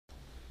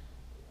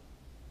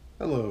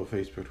Hello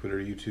Facebook, Twitter,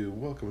 YouTube.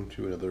 Welcome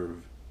to another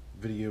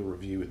video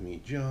review with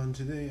me, John.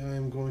 Today I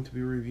am going to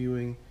be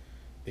reviewing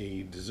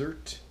a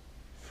dessert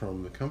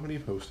from the company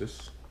of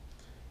Hostess.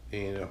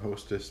 And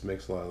Hostess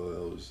makes a lot of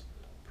those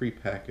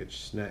pre-packaged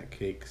snack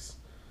cakes.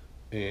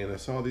 And I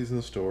saw these in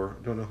the store.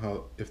 I don't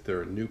know if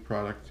they're a new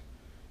product,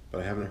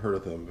 but I haven't heard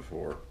of them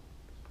before.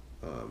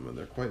 And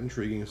they're quite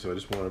intriguing, so I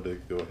just wanted to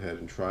go ahead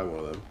and try one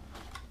of them.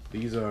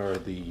 These are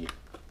the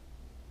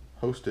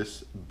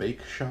Hostess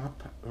Bake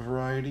Shop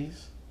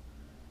varieties.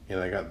 And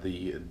I got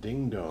the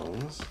Ding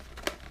Dongs.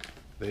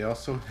 They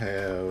also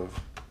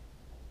have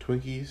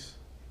Twinkies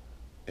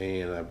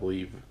and I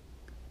believe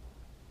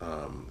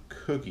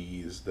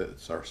cookies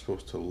that are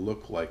supposed to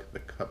look like the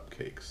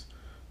cupcakes.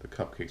 The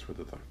cupcakes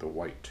with the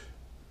white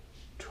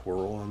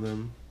twirl on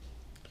them.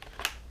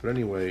 But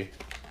anyway,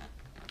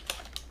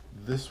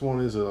 this one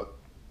is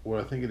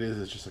what I think it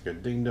is just like a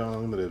Ding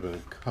Dong that has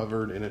been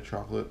covered in a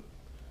chocolate.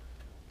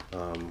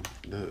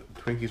 The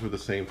Twinkies were the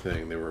same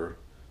thing. They were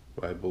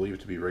what I believe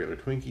to be regular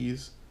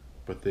Twinkies,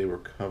 but they were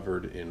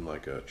covered in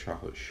like a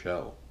chocolate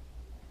shell.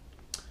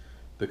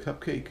 The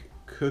cupcake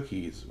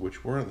cookies,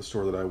 which weren't at the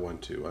store that I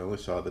went to, I only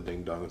saw the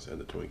Ding Dongs and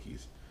the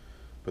Twinkies.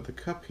 But the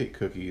cupcake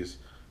cookies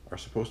are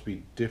supposed to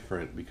be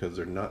different because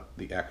they're not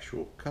the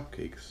actual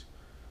cupcakes.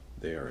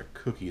 They are a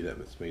cookie that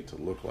is made to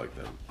look like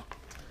them.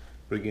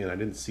 But again, I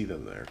didn't see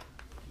them there.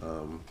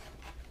 So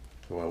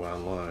when I went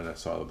online, I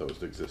saw that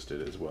those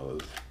existed as well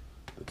as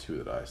the two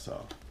that I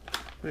saw.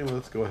 Anyway,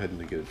 let's go ahead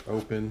and get it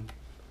open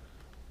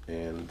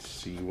and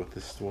see what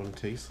this one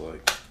tastes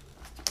like.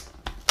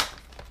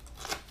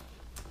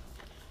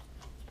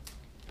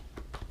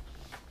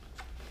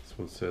 This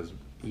one says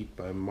eat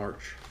by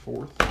March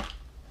 4th,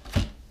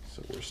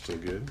 so we're still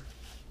good.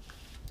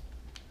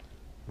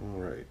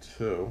 Alright,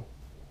 so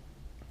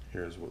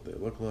here's what they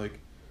look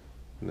like.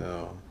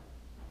 Now,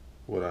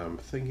 what I'm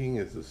thinking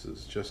is this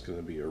is just going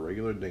to be a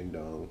regular Ding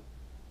Dong.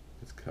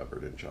 It's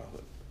covered in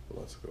chocolate.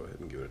 But let's go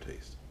ahead and give it a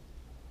taste.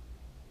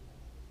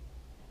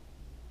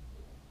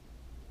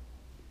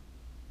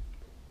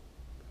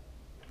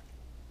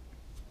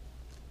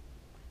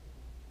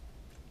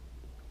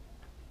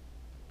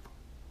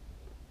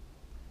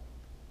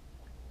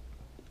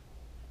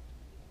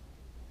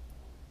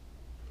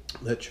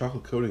 That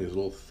chocolate coating is a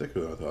little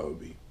thicker than I thought it would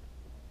be.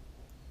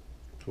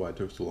 That's why it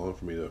took so long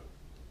for me to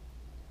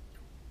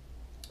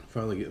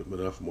finally get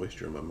enough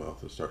moisture in my mouth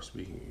to start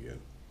speaking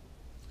again.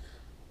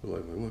 But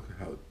like, look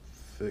at how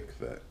thick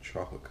that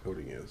chocolate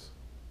coating is.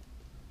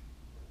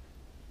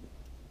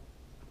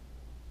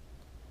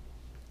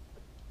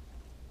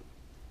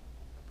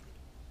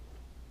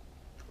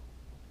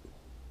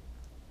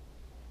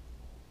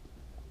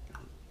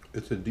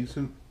 It's a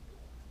decent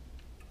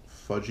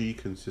fudgy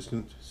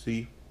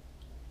consistency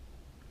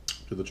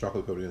to the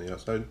chocolate coating on the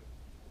outside.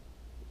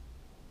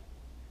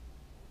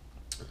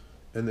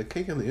 And the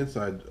cake on the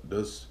inside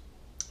does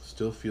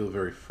still feel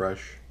very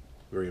fresh,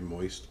 very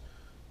moist,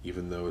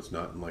 even though it's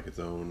not in like its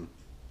own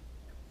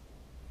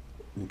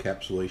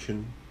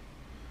encapsulation.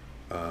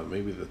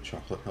 Maybe the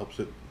chocolate helps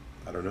it,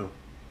 I don't know.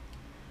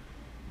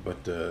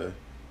 But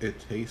it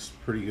tastes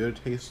pretty good.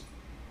 It tastes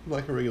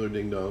like a regular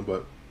Ding Dong,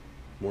 but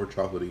more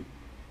chocolatey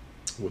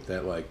with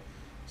that like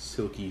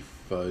silky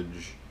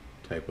fudge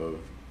type of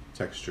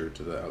texture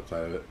to the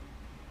outside of it.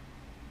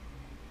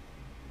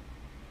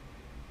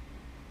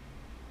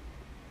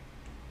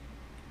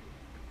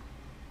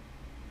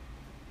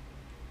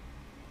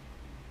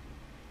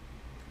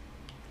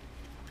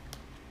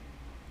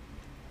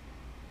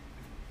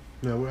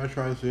 Now, would I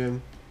try this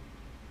again?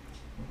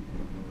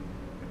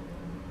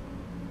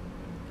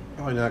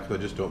 Probably not, because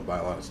I just don't buy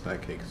a lot of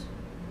snack cakes.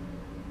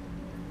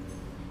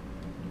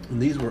 And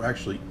these were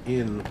actually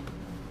in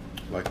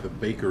like the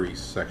bakery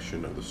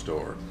section of the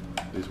store.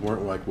 These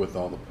weren't like with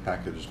all the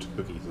packaged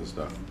cookies and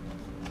stuff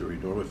that we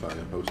normally find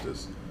at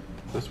Hostess.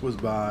 This was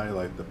by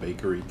like the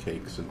bakery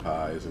cakes and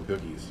pies and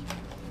cookies.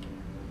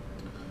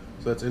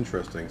 So that's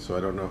interesting. So I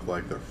don't know if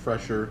like they're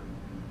fresher.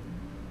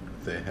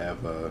 If they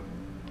have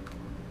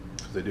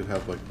because they do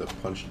have like the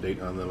punch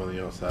date on them on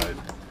the outside.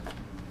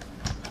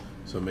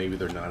 So maybe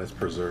they're not as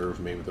preserved.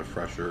 Maybe they're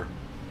fresher.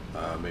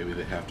 Maybe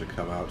they have to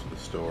come out to the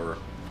store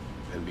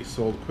and be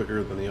sold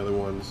quicker than the other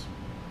ones.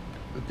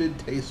 It did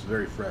taste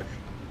very fresh.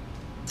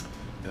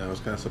 And I was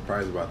kind of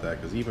surprised about that,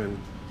 because even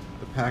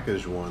the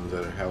packaged ones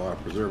that have a lot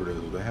of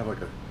preservatives, they have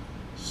like a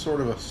sort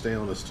of a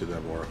staleness to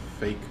them, or a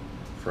fake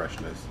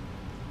freshness.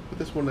 But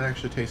this one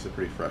actually tasted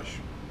pretty fresh.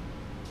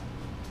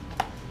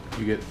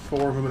 You get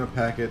 4 of them in a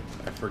packet.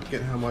 I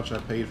forget how much I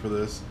paid for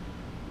this,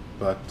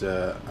 but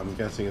I'm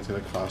guessing it's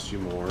going to cost you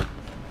more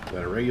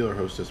than a regular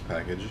Hostess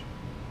package.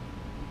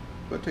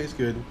 But it tastes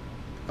good.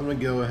 I'm going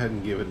to go ahead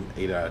and give it an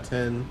 8 out of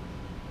 10.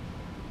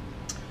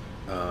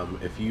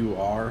 If you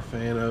are a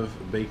fan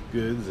of baked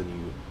goods and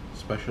you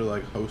especially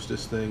like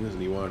Hostess things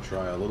and you want to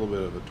try a little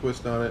bit of a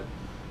twist on it,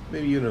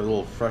 maybe even a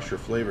little fresher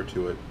flavor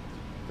to it,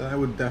 then I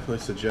would definitely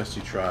suggest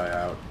you try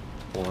out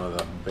one of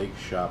the Bake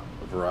Shop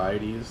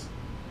varieties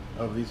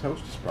of these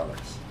Hostess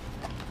products.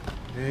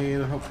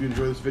 And I hope you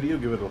enjoy this video.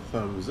 Give it a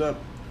thumbs up,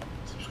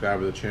 subscribe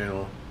to the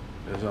channel,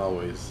 As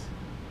always,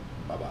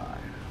 bye-bye.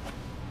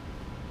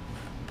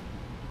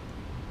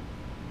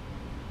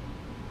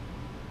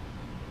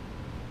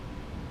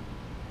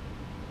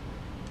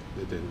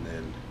 It didn't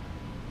end.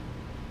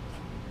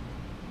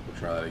 We'll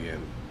try that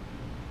again.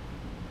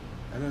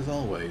 And as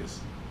always,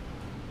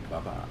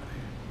 bye-bye.